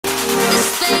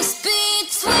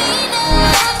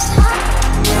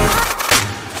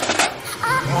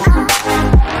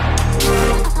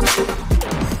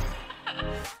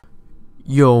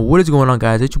Yo, what is going on,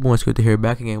 guys? It's your boy Good to hear,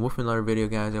 back again with another video,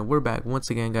 guys, and we're back once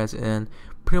again, guys. And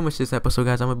pretty much this episode,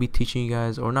 guys, I'm gonna be teaching you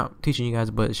guys, or not teaching you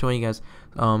guys, but showing you guys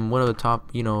one of the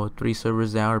top 3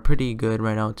 servers that are pretty good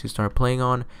right now to start playing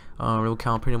on. We'll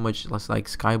count pretty much like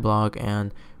Skyblock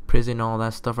and Prison and all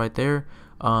that stuff right there.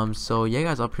 So yeah,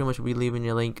 guys, I'll pretty much be leaving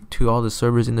a link to all the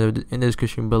servers in the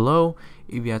description below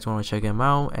if you guys want to check them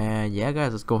out. And yeah,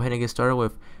 guys, let's go ahead and get started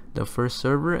with the first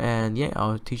server. And yeah,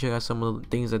 I'll teach you guys some of the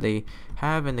things that they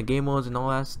have in the game modes and all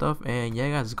that stuff. And yeah,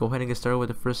 guys, let's go ahead and get started with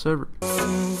the first server.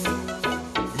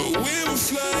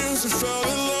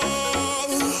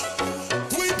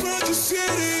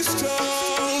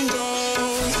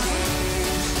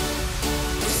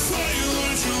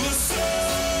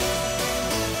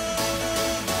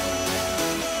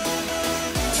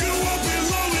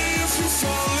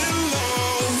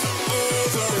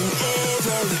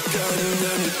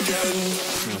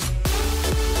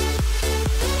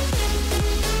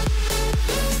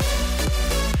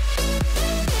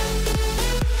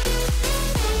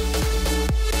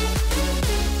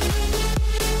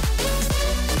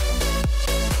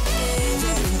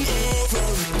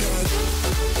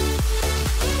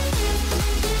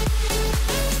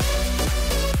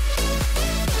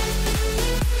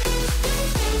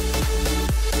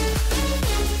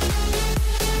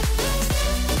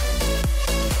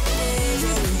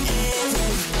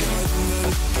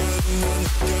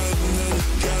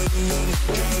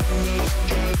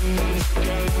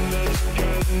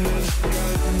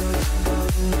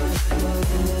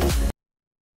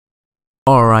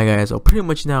 Alright, guys, so pretty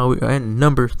much now we're at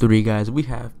number 3, guys. We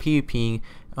have PvP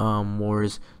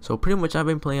wars. So pretty much I've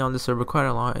been playing on this server quite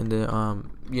a lot in the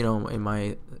in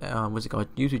my what's it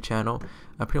called, YouTube channel.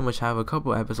 I pretty much have a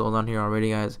couple episodes on here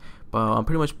already, guys, but I'll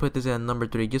pretty much put this at number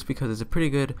 3 just because it's a pretty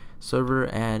good server.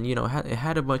 And it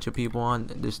had a bunch of people on.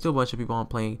 There's still a bunch of people on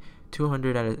playing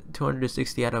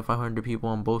 260 out of 500 people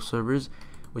on both servers,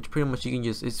 which pretty much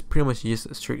it's pretty much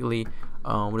just strictly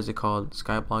what is it called,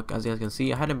 Skyblock. As you guys can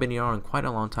see, I hadn't been here in quite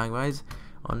a long time, guys.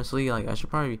 Honestly, like, I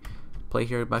should probably play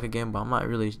here back again, but I'm not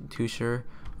really too sure.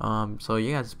 So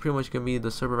yeah, it's pretty much gonna be the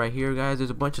server right here, guys.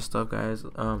 There's a bunch of stuff, guys,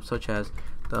 such as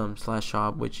the slash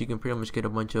shop, which you can pretty much get a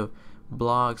bunch of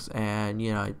blocks, and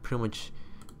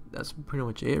that's pretty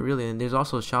much it, really. And there's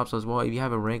also shops as well if you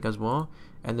have a rank as well.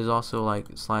 And there's also like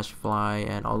slash fly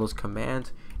and all those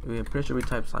commands. I'm pretty sure we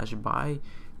type slash buy.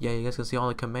 Yeah, you guys can see all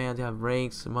the commands. They have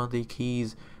ranks, monthly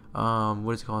keys,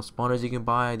 what is it called, spawners you can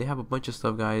buy. They have a bunch of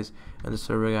stuff, guys, in the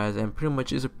server, guys, and pretty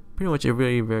much a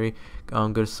very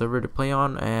good server to play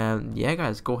on. And yeah,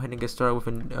 guys, go ahead and get started with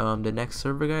the next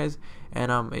server, guys.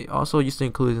 And also, just to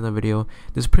include in the video,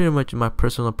 this is pretty much my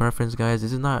personal preference, guys.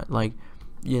 This is not like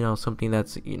something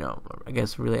that's I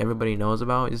guess really everybody knows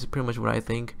about. This is pretty much what I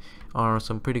think are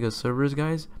some pretty good servers,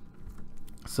 guys.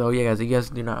 So yeah, guys, if you guys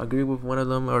do not agree with one of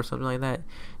them or something like that,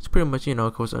 it's pretty much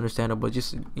of course understandable.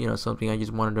 Just something I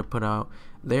just wanted to put out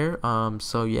there.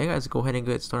 So yeah, guys, go ahead and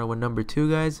get started with number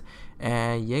 2, guys.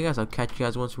 And yeah, guys, I'll catch you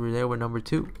guys once we're there with number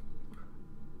 2.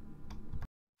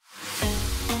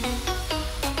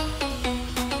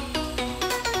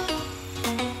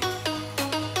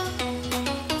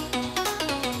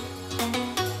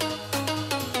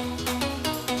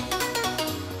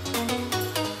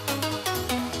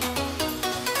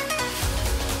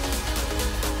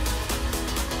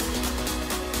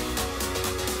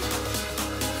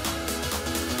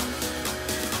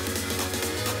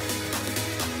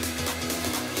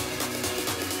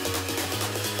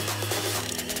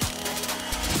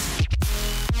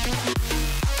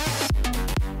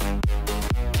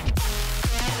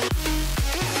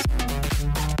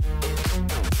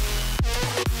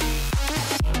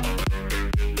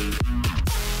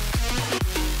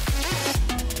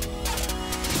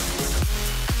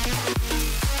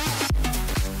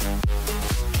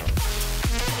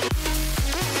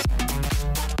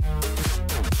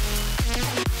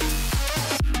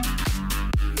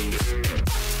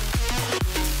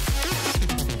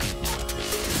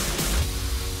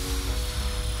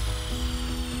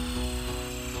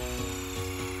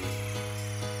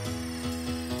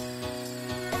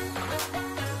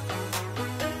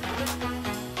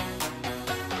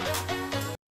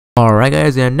 Alright,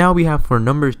 guys, and now we have for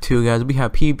number 2, guys, we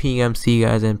have PvPMC,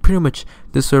 guys. And pretty much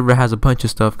this server has a bunch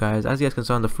of stuff, guys. As you guys can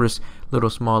see on the first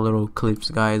small little clips,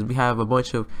 guys, we have a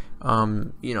bunch of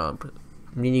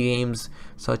mini games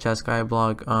such as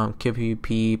Skyblock,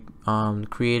 PvP,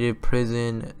 creative,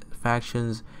 prison,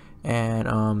 factions,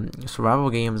 and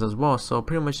survival games as well. So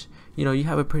pretty much you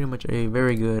have pretty much a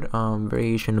very good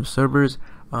variation of servers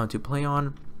to play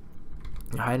on.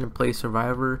 Hide and play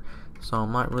survivor, so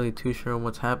I'm not really too sure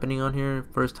what's happening on here.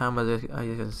 First time as you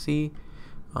can see.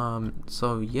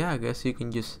 So yeah, I guess you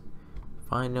can just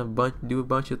find do a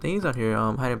bunch of things on here.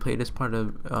 I hadn't played this part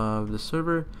of the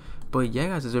server, but yeah,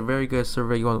 guys, it's a very good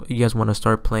server. You guys want to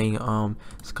start playing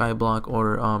Skyblock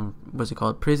or what's it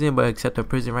called, Prison, but except the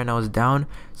Prison right now is down,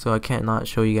 so I can't not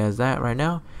show you guys that right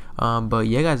now. But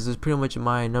yeah, guys, this is pretty much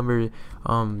my number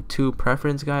 2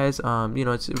 preference, guys. You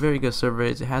know, it's a very good server.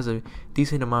 It has a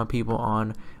decent amount of people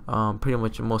on pretty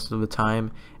much most of the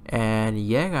time. And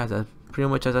yeah, guys, pretty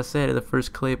much as I said in the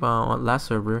first clip on last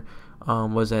server,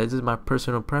 was that this is my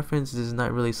personal preference. This is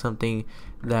not really something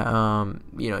that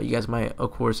you know, you guys might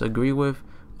of course agree with,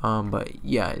 but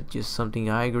yeah, it's just something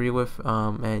I agree with.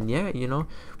 And yeah, you know,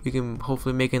 we can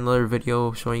hopefully make another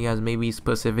video showing you guys maybe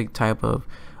specific type of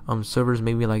servers,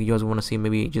 maybe like you guys want to see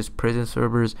maybe just prison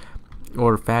servers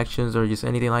or factions or just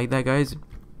anything like that, guys.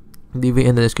 Leave it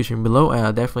in the description below, and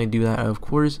I'll definitely do that, of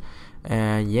course.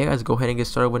 And yeah, guys, go ahead and get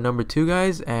started with number 2,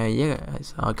 guys. And yeah,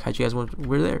 guys, I'll catch you guys when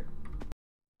we're there.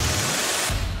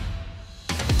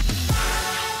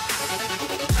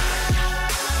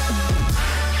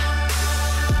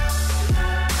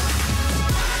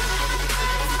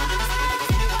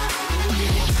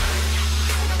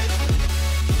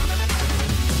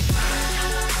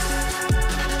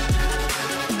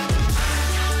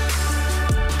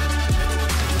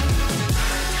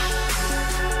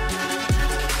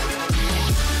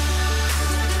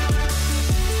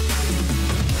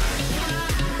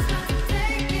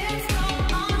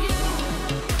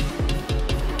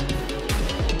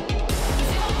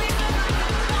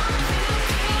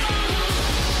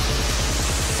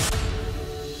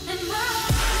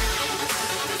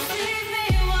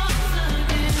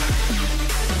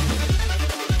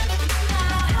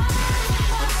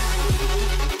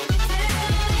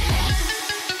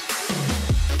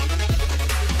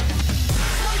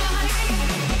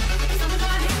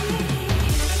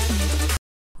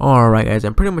 Alright, guys,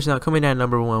 and pretty much now coming at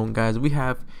number 1, guys, we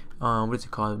have what is it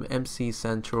called,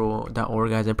 mccentral.org,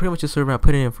 guys. And pretty much the server I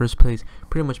put it in first place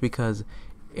pretty much because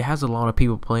it has a lot of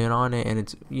people playing on it, and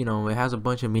it's, you know, it has a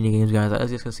bunch of mini games, guys.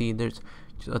 As you can see, there's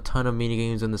just a ton of mini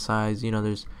games on the sides. You know,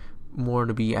 there's more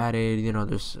to be added. You know,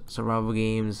 there's survival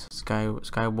games, Sky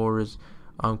Wars,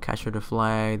 Capture the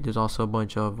Flag. There's also a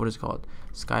bunch of what is it called,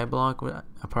 Skyblock.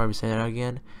 I probably say that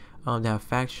again. They have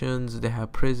factions, they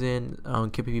have prison,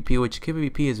 KPVP, which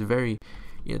KPVP is very,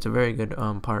 you know, it's a very good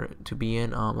part to be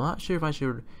in. I'm not sure if I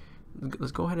should,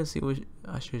 let's go ahead and see what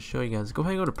I should show you guys. Let's go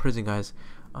ahead and go to prison, guys.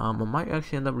 I might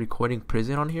actually end up recording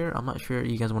prison on here. I'm not sure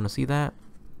you guys want to see that.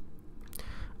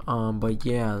 But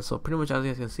yeah, so pretty much as you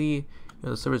guys can see, you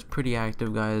know, the server is pretty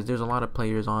active, guys. There's a lot of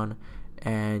players on,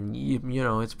 and you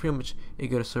know, it's pretty much a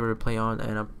good server to play on.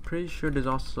 And I'm pretty sure there's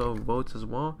also votes as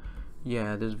well.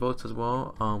 Yeah, there's votes as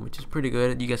well, which is pretty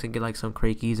good. You guys can get like some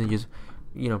crate keys and just,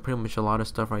 you know, pretty much a lot of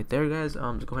stuff right there, guys.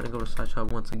 Just go ahead and go to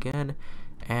 /hub once again,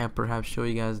 and perhaps show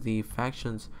you guys the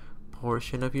factions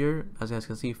portion of here. As you guys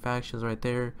can see, factions right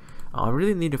there. I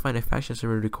really need to find a faction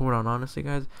server to record on, honestly,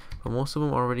 guys, but most of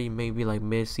them already maybe like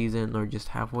mid-season or just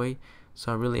halfway,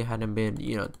 so I really hadn't been,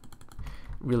 you know,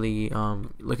 really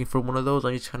looking for one of those.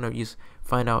 I just kind of just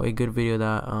find out a good video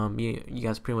that you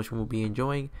guys pretty much will be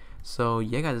enjoying. So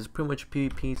yeah, guys, it's pretty much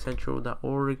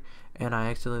pvpcentral.org, and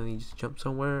I accidentally just jumped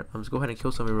somewhere. Let's go ahead and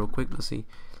kill somebody real quick. Let's see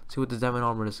what this diamond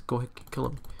armor is. Go ahead, kill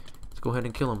him. Let's go ahead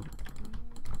and kill him.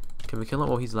 Can we kill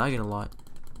him? Oh, he's lagging a lot.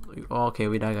 Oh, okay,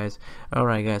 we died, guys.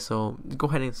 Alright, guys, so go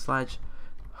ahead and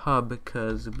 /hub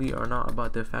because we are not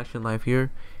about the faction life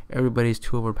here. Everybody's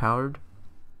too overpowered,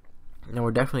 and we're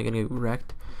definitely gonna get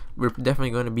wrecked. We're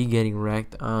definitely going to be getting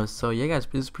wrecked. So yeah, guys,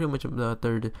 this is pretty much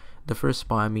the first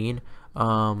spot, I mean.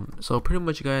 So pretty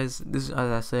much, guys, this is,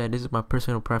 as I said, this is my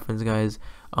personal preference, guys.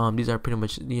 These are pretty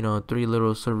much, you know, 3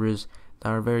 little servers that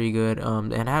are very good,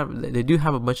 and they do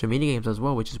have a bunch of mini games as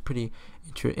well, which is pretty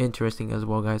interesting as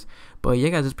well, guys. But yeah,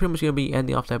 guys, it's pretty much gonna be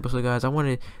ending off the episode, guys. I want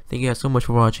to thank you guys so much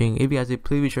for watching. If you guys did,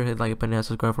 please be sure to hit like button and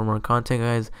subscribe for more content,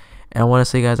 guys. And I want to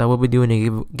say, guys, I will be doing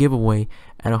a giveaway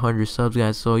at 100 subs,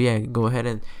 guys. So yeah, go ahead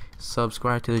and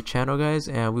subscribe to the channel, guys,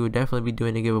 and we will definitely be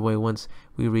doing a giveaway once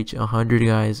we reach 100,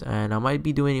 guys. And I might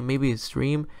be doing maybe a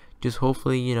stream, just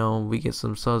hopefully, you know, we get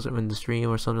some subs in the stream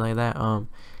or something like that.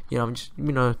 You know, I'm just,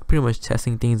 you know, pretty much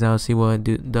testing things out, see what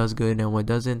does good and what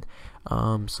doesn't.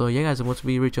 So yeah, guys, once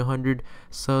we reach 100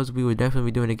 subs, we will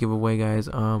definitely be doing a giveaway, guys.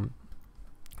 And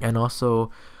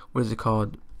also, what is it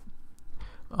called?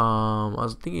 I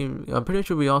was thinking, I'm pretty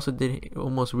sure we also did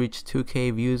almost reach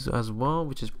 2K views as well,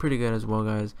 which is pretty good as well,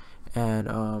 guys.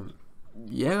 And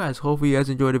yeah, guys, hopefully you guys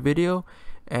enjoyed the video,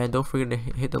 and don't forget to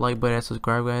hit the like button and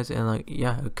subscribe, guys. And like,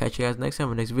 yeah, I'll catch you guys next time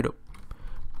in the next video.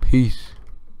 Peace. Peace.